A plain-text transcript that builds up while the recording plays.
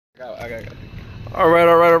All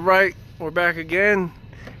right. We're back again.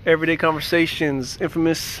 Everyday Conversations,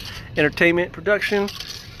 infamous entertainment production.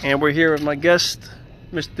 And we're here with my guest,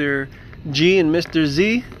 Mr. G and Mr.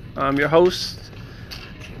 Z. I'm your host.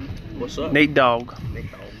 What's up? Nate Dogg.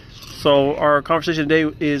 So our conversation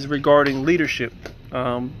today is regarding leadership.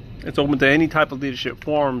 It's open to any type of leadership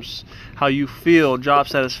forms, how you feel, job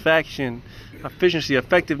satisfaction, efficiency,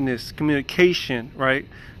 effectiveness, communication, right?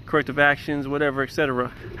 Corrective actions, whatever,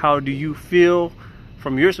 etc. How do you feel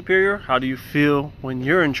from your superior? How do you feel when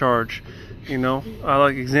you're in charge? You know, I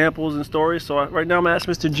like examples and stories. So right now I'm going to ask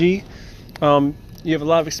Mr. G. You have a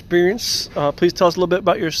lot of experience. Please tell us a little bit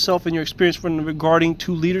about yourself and your experience regarding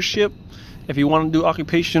to leadership. If you want to do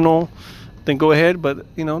occupational, then go ahead. But,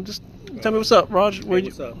 you know, just tell me what's up, Raj. Hey,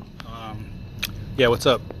 what's up? What's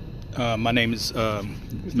up? My name is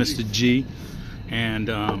Mr. G, and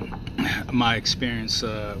my experience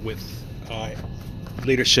with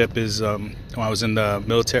leadership is when I was in the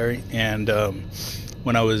military, and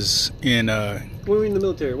when I was in when were you in the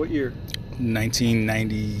military? What year?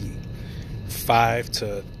 1995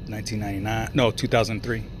 to 1999. No,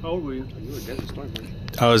 2003. How old were you? You were a Desert Storm.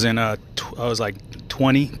 I was in I was like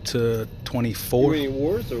 20 to 24. You were in any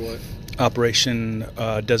wars or what? Operation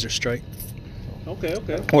Desert Strike. Okay.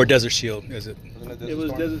 Or Desert Shield, is it? It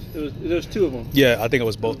was Desert. There's two of them. Yeah, I think it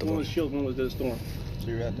was both of them. One was Shield, one was Desert Storm. So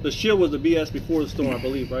you're at the Shield was the BS before the Storm, I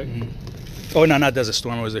believe, right? Mm-hmm. Oh no, not Desert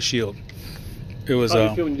Storm. It was the Shield. It was. How did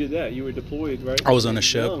you feel when you did that? You were deployed, right? I was on a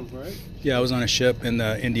ship. Young, right? Yeah, I was on a ship in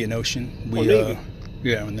the Indian Ocean. Navy.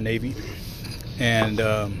 Yeah, in the Navy. And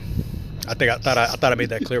I thought I made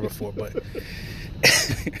that clear before, but.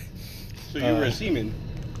 So you were a seaman.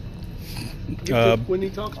 When he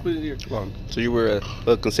talks, put it here. So you were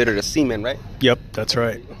considered a seaman, right? Yep, that's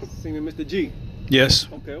right. Singing Mr. G. Yes.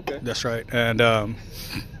 Okay. That's right. And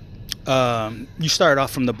you start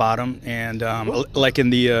off from the bottom, and like in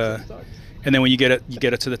the, and then when you get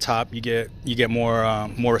it to the top, you get more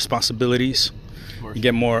responsibilities, you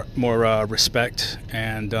get more respect,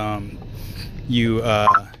 and you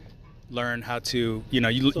learn how to, you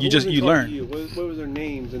learn. What were their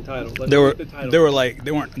names and titles? Like, they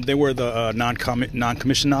were the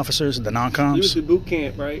non-commissioned officers, the non-coms. You was the boot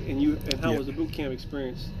camp, right? And how was the boot camp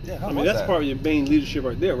experience? Yeah, I mean that's part of your main leadership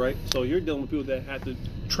right there, right? So you're dealing with people that have to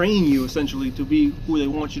train you essentially to be who they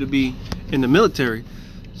want you to be in the military.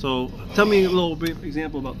 So tell me a little bit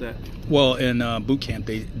example about that. Well, in boot camp,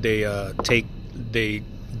 their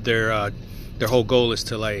whole goal is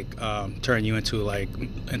to turn you into a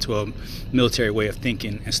military way of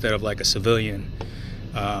thinking instead of like a civilian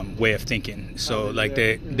way of thinking. So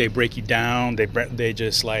they break you down. They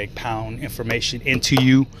just like pound information into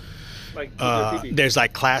you. There's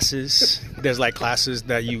classes. There's classes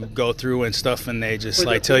that you go through and stuff, and they just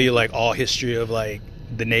tell you all history of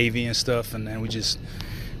the Navy and stuff, and then we just.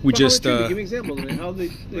 Give me examples. I mean, how they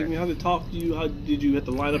talk to you? How did you have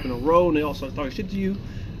to line up in a row and they all start talking shit to you?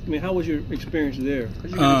 I mean, how was your experience there? How'd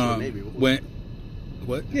you get into the Navy? What?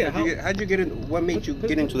 Yeah. How'd you get in? What made you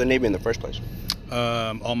get into the Navy in the first place?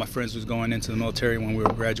 All my friends was going into the military when we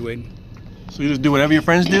were graduating. So you just do whatever your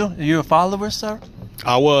friends do? Are you a follower, sir?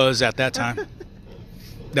 I was at that time.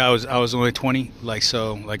 I was only 20, I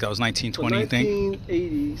was 19, 20, I think.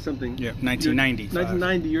 1980 something. Yeah, 1990.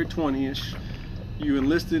 1990, you're 20-ish. You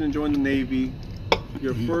enlisted and joined the Navy.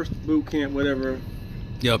 Your first boot camp, whatever.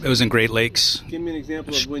 Yep, it was in Great Lakes. Give me an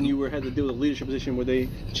example of when you had to deal with a leadership position where they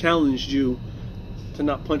challenged you to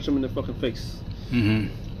not punch them in the fucking face.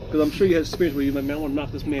 Mm-hmm. Because I'm sure you had experience where you're like, man, I want to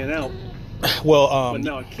knock this man out. Well, but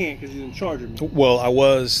now I can't because he's in charge of me. Well,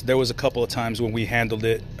 there was a couple of times when we handled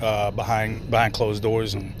it behind closed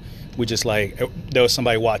doors, and we just there was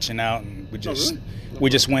somebody watching out, and we just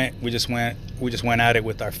went at it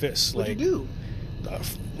with our fists. What'd you do?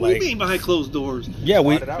 What do you mean behind closed doors? Yeah,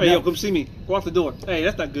 Hey, yo, come see me. Go out the door. Hey,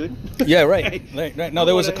 that's not good. Yeah, right. Right. No,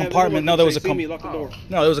 there was a compartment. There was a compartment.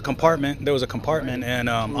 There was a compartment, and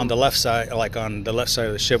on the left side, on the left side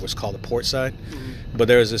of the ship, was called the port side. Mm-hmm. But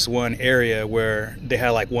there was this one area where they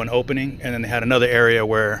had one opening, and then they had another area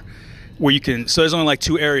where you can. So there's only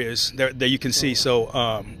two areas that you can see.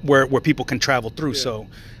 So where people can travel through. Yeah. So.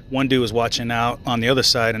 One dude was watching out on the other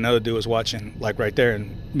side, another dude was watching right there,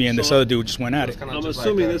 and me and this other dude just went at it. I'm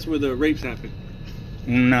assuming that's where the rapes happened.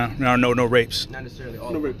 No rapes. Not necessarily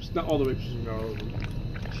all. No rapes. Not all the rapes. No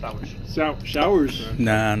showers. Showers.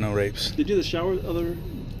 Nah, no rapes. Did you have to shower other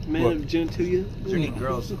men of genitalia? Was there any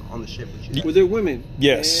girls on the ship with you? Were there women?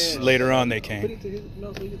 Yes. Yeah. Later on, they came. Put it to his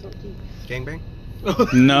mouth so you can talk to. Gangbang?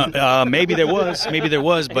 No, maybe there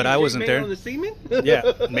was, but I wasn't there. On the semen?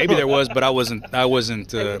 Yeah, maybe there was, but I wasn't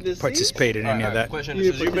participating in any of that. Question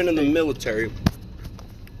is, you've been in the military.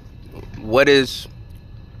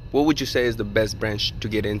 what would you say is the best branch to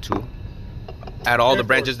get into? At all the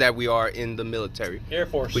branches that we are in the military, Air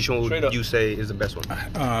Force. which one would you say is the best one?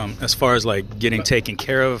 As far as like getting taken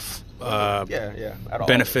care of, At all.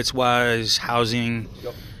 benefits wise, housing,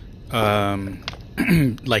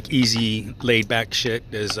 like easy laid back shit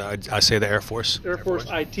is I say the Air Force. Air Force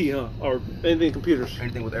IT, huh? Or anything computers.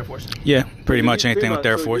 Anything with Air Force? Yeah, pretty much anything with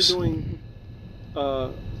Air So Force. You're doing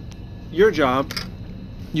your job.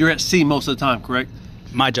 You're at sea most of the time, correct?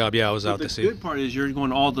 My job, yeah, I was out The to sea. good part is you're going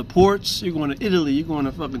to all the ports. You're going to Italy. You're going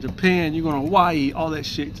to fucking Japan. You're going to Hawaii. All that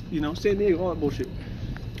shit. You know, San Diego. All that bullshit.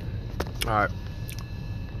 All right.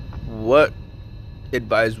 What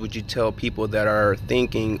advice would you tell people that are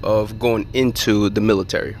thinking of going into the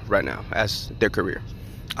military right now as their career?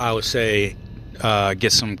 I would say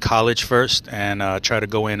get some college first and try to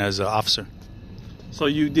go in as an officer. So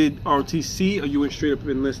you did ROTC or you went straight up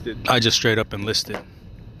enlisted? I just straight up enlisted.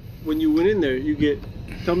 When you went in there,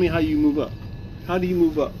 tell me how you move up. How do you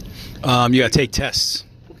move up? You gotta take tests.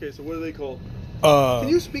 Okay, so what are they called? Can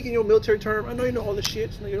you speak in your military term? I know you know all the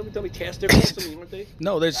shit. So you don't tell me tests. They're called something, aren't they?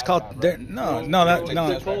 No, they're just called. They're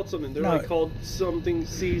They're called something. They're like called something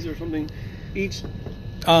C's or something. Each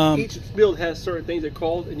build has certain things they're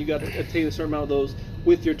called, and you got to attain a certain amount of those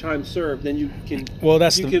with your time served. Then you can. Well,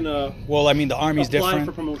 I mean, the Army's apply different.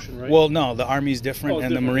 for promotion, right? Well, no, the Army's different, and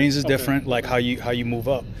different. the Marines is Okay. different. Like how you move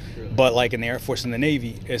up, but like in the Air Force and the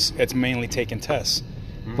Navy, it's mainly taking tests.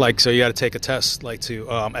 Like so, you got to take a test like to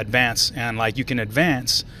advance, and like you can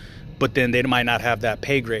advance, but then they might not have that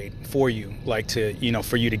pay grade for you, like to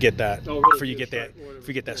for you to get that for you get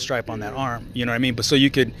that stripe on that arm. You know what I mean? But so you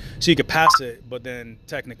could pass it, but then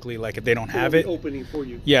technically, like if they don't have it, opening for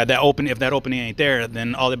you. yeah, if that opening ain't there,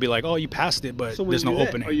 then all they'd be like, oh, you passed it, but So when there's you no do that,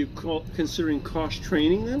 opening. Are you considering cross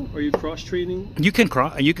training then? Are you cross training? You can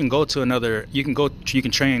go to another. You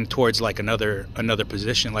can train towards like another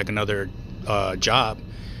position, like another job,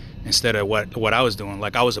 instead of what I was doing.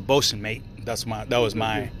 Like I was a bosun mate. That was my.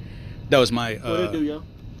 What do you do, yo?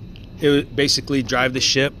 It was basically drive the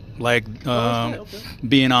ship, like Okay.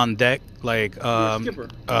 being on deck, like You're a skipper.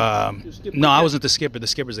 You're a skipper. no, I wasn't the skipper. The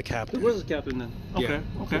skipper's the captain. Where's the captain then? Okay,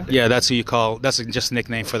 okay. Yeah, that's who you call. That's just a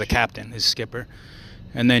nickname for the captain, is skipper.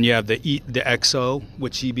 And then you have the XO,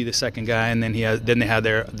 which he'd be the second guy, and then they have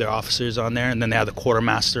their officers on there, and then they have the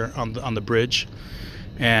quartermaster on the bridge,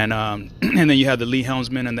 and and then you have the lee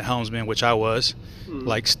helmsman and the helmsman, which I was,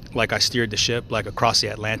 like I steered the ship like across the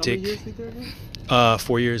How Atlantic. many years did you there again?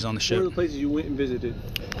 4 years on the What are ship. the places you went and visited?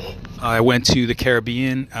 I went to the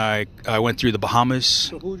Caribbean. I went through the Bahamas.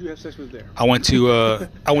 So who did you have sex with there? I went to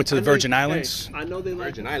the Virgin Hey, Islands. I know they like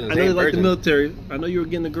Virgin Islands, I know they ain't like the virgin. military. I know you were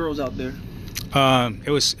getting the girls out there. It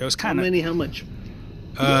was How kind of. many? How much?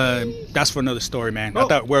 That's for another story, man. I Oh.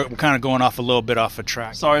 thought we're kind of going off a little bit off a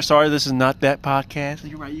track. Sorry. This is not that podcast.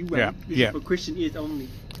 You're right. Yeah, This yeah. is for Christian ears only.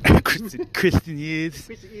 Christian years.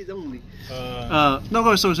 Christian ears only.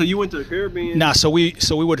 No, so you went to the Caribbean. Nah, so we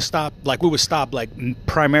would stop like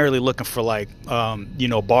primarily looking for like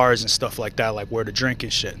bars and stuff like that, like where to drink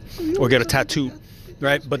and shit, or get a tattoo,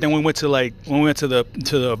 right? But then when we went to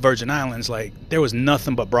the Virgin Islands, like there was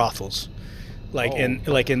nothing but brothels, like in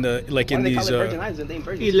these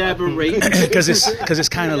Elaborate. because it's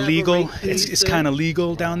kind of legal. Elaborate, It's please, kind of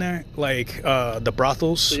legal down there, like the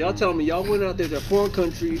brothels. So y'all telling me y'all went out there to a foreign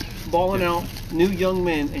country, balling out, new young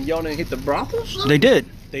men, and y'all didn't hit the brothels? They did.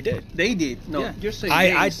 They did. No, Yeah. you're saying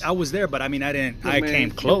I was there, but I mean I didn't. I man,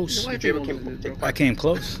 came close. your wife Did you ever ain't came- gonna do take that, I came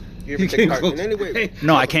close. You ever take part in any way? Hey,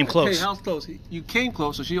 No, I came close. Hey, how's close? You came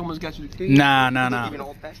close, so she almost got you to Nah. Even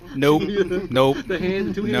old-fashioned? Nope. The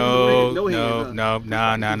hands, two hands, No, no hands. no.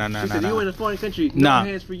 She said, you in a foreign country, no Nah.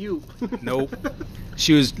 hands for you. Nope.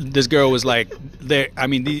 This girl was like,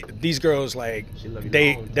 these girls like,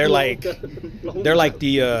 they're like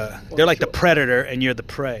the predator and you're the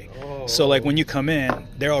prey. So like when you come in,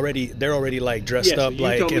 they're already like dressed Yeah, so up you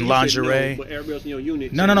like told me in you said lingerie. no, but everybody else in your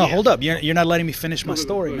unit No, said yes. hold up. You're not letting me finish my Good,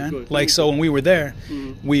 story, good, man. good. Like, so when we were there,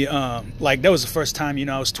 we, like, that was the first time,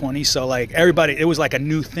 I was 20. So, like, everybody, it was like a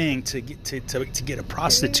new thing to get a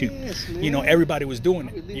prostitute. Yes, man. Everybody was doing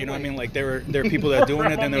it. You know what I mean? Like, there were people that were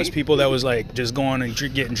doing it. Then there was people that was, like, just going and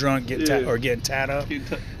getting drunk, getting tat up.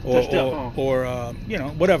 Touched up, huh? Or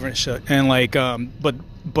whatever and shit. And, like,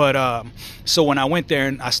 so when I went there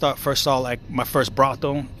and I first saw, like, my first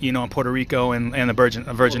brothel, in Puerto Rico and the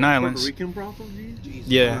Virgin Islands. Puerto Rican brothel, Jesus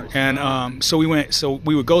Yeah, Christ. and so we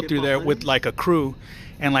would go through there with like a crew,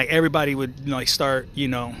 and like everybody would like start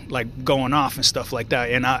like going off and stuff like that,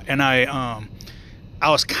 and I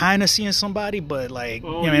was kind of seeing somebody, but like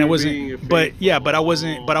Oh, it you're being wasn't, a but fake- yeah, but I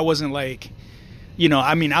wasn't like you know,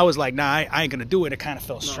 I mean, I was like, nah, I ain't gonna do it. It kind of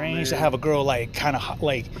felt strange to have a girl like kind of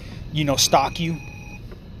like, you know, stalk you.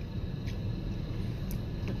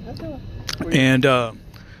 And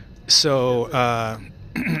so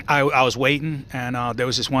I was waiting, and there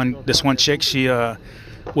was this one chick. She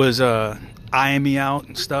was eyeing me out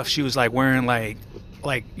and stuff. She was like wearing like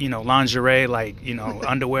you know, lingerie, like, you know,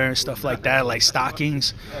 underwear and stuff like that, like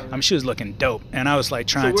stockings. I mean, she was looking dope, and I was like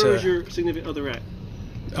trying to. So where was your significant other at?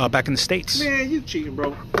 Back in the States. Man, you cheating,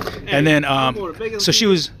 bro. And then so she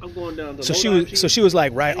was so she was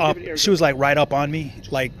like right up, she was like right up on me,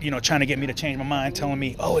 like, you know, trying to get me to change my mind, telling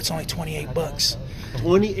me, oh, it's only $28.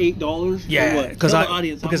 $28? Yeah, because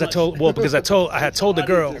I told the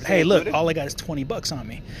girl, hey, look, all I got is $20 on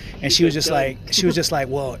me, and she was just like,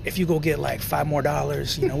 well, if you go get like $5 more,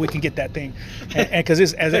 you know, we can get that thing, and because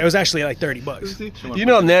it was actually like $30. You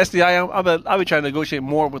know how nasty I am. I'll be trying to negotiate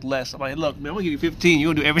more with less. I'm like, look, man, I'm gonna give you 15. You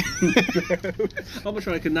gonna do everything. I'm gonna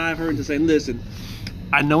try to connive her into saying, listen,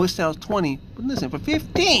 I know it sounds 20, but listen, for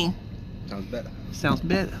 15. Sounds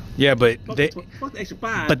better. Yeah, but they, fuck the extra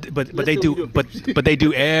 5. But they do, but they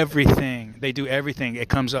do everything. They do everything. It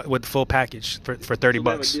comes up with the full package for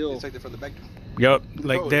 $30. It's like they're from the back. Yep,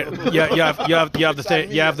 like you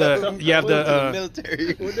have the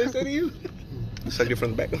military. What they say to you? It's like they're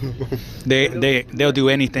from the back. they'll do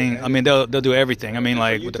anything. I mean, they'll do everything. I mean,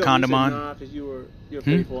 like with the condom on. You're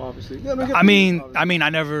faithful, obviously. I mean, I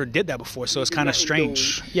never did that before, so it's kind of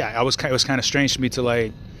strange. Yeah, it was kind of strange to me to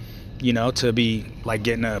like, you know, to be like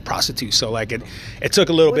getting a prostitute. So like it took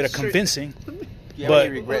a little bit of convincing,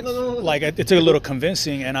 but like it took a little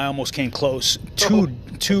convincing, and I almost came close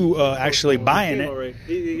to actually buying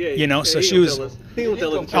it. You know, so she was. I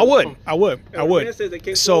would.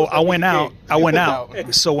 So I went out.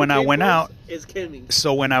 So when I went out,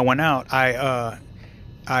 I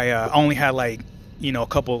only had like, you know, a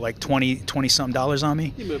couple like $20 something on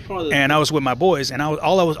me, and I was with my boys, and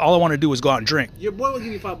all I wanted to do was go out and drink. Your boy would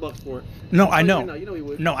give you $5 for it. No, I know. You know he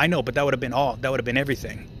would. No, I know, but that would have been all. That would have been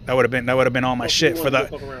everything. That would have been all my shit for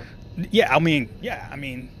that. Yeah, I mean,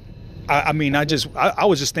 I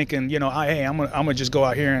was just thinking, you know, hey, I'm gonna just go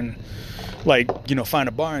out here and like, you know, find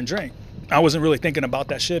a bar and drink. I wasn't really thinking about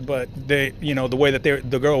that shit, but they, you know, the way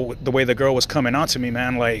the girl was coming on to me,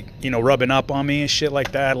 man, like, you know, rubbing up on me and shit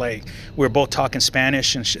like that. Like, we were both talking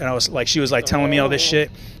Spanish, and I was like, she was like telling me all this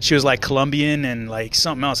shit. She was like Colombian and like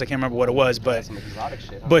something else. I can't remember what it was, but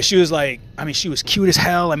she was like, I mean, she was cute as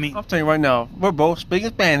hell. I mean, I'll tell you right now, we're both speaking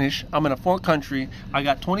Spanish. I'm in a foreign country. I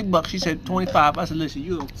got $20. She said 25. I said, listen,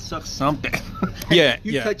 you don't suck something. Yeah,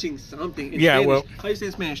 you touching something. In yeah, Spanish. well, how you say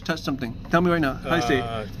in Spanish? Touch something. Tell me right now. How you say it?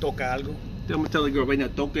 Toca algo. I'm gonna tell the girl right now.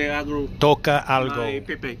 Toca algo. Toca algo. Ay,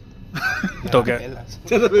 Pepe. Toca.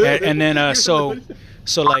 And then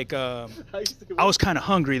so like I was kind of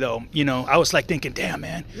hungry though. You know, I was like thinking, damn,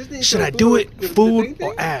 man, should I do it? Food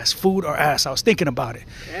or ass? Food or ass? I was thinking about it.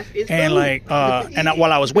 And like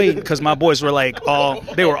while I was waiting, because my boys were like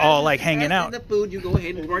they were all like hanging out. The food, you go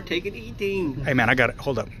ahead and partake in eating. Hey man, I got it.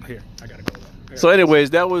 Hold up here. I gotta go. So anyways,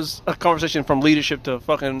 that was a conversation from leadership to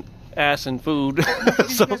fucking ass and food.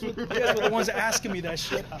 So the ones asking me that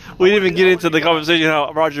shit. We didn't even get into the conversation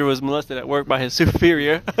how Roger was molested at work by his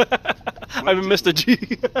superior. I mean, Mr. G.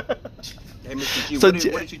 Hey, Mr. G, so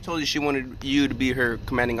what did she told you she wanted you to be her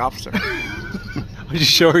commanding officer? Would you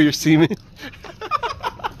show her your semen?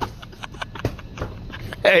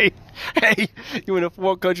 hey, you in a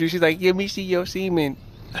foreign country? She's like, let me see your semen.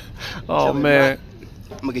 Oh man.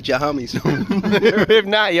 I'm gonna get your homies. If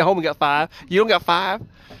not, your homie got 5. You don't got 5.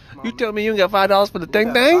 You tell me you ain't got $5 for the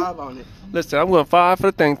thing? Listen, I'm going 5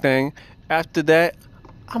 for the thing. After that,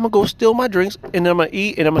 I'm gonna go steal my drinks, and then I'm gonna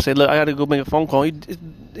eat, and I'm gonna say, look, I gotta go make a phone call. You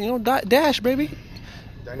know, dash, baby.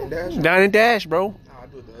 Dine and dash, bro.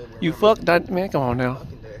 You fuck, man, come on now.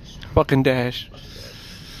 Fucking dash.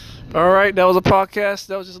 All right, that was a podcast.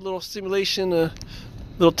 That was just a little simulation, a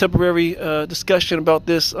little temporary discussion about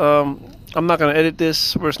this. I'm not going to edit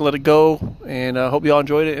this. We're just going to let it go. And I hope you all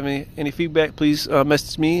enjoyed it. Any feedback, please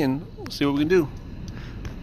message me and we'll see what we can do.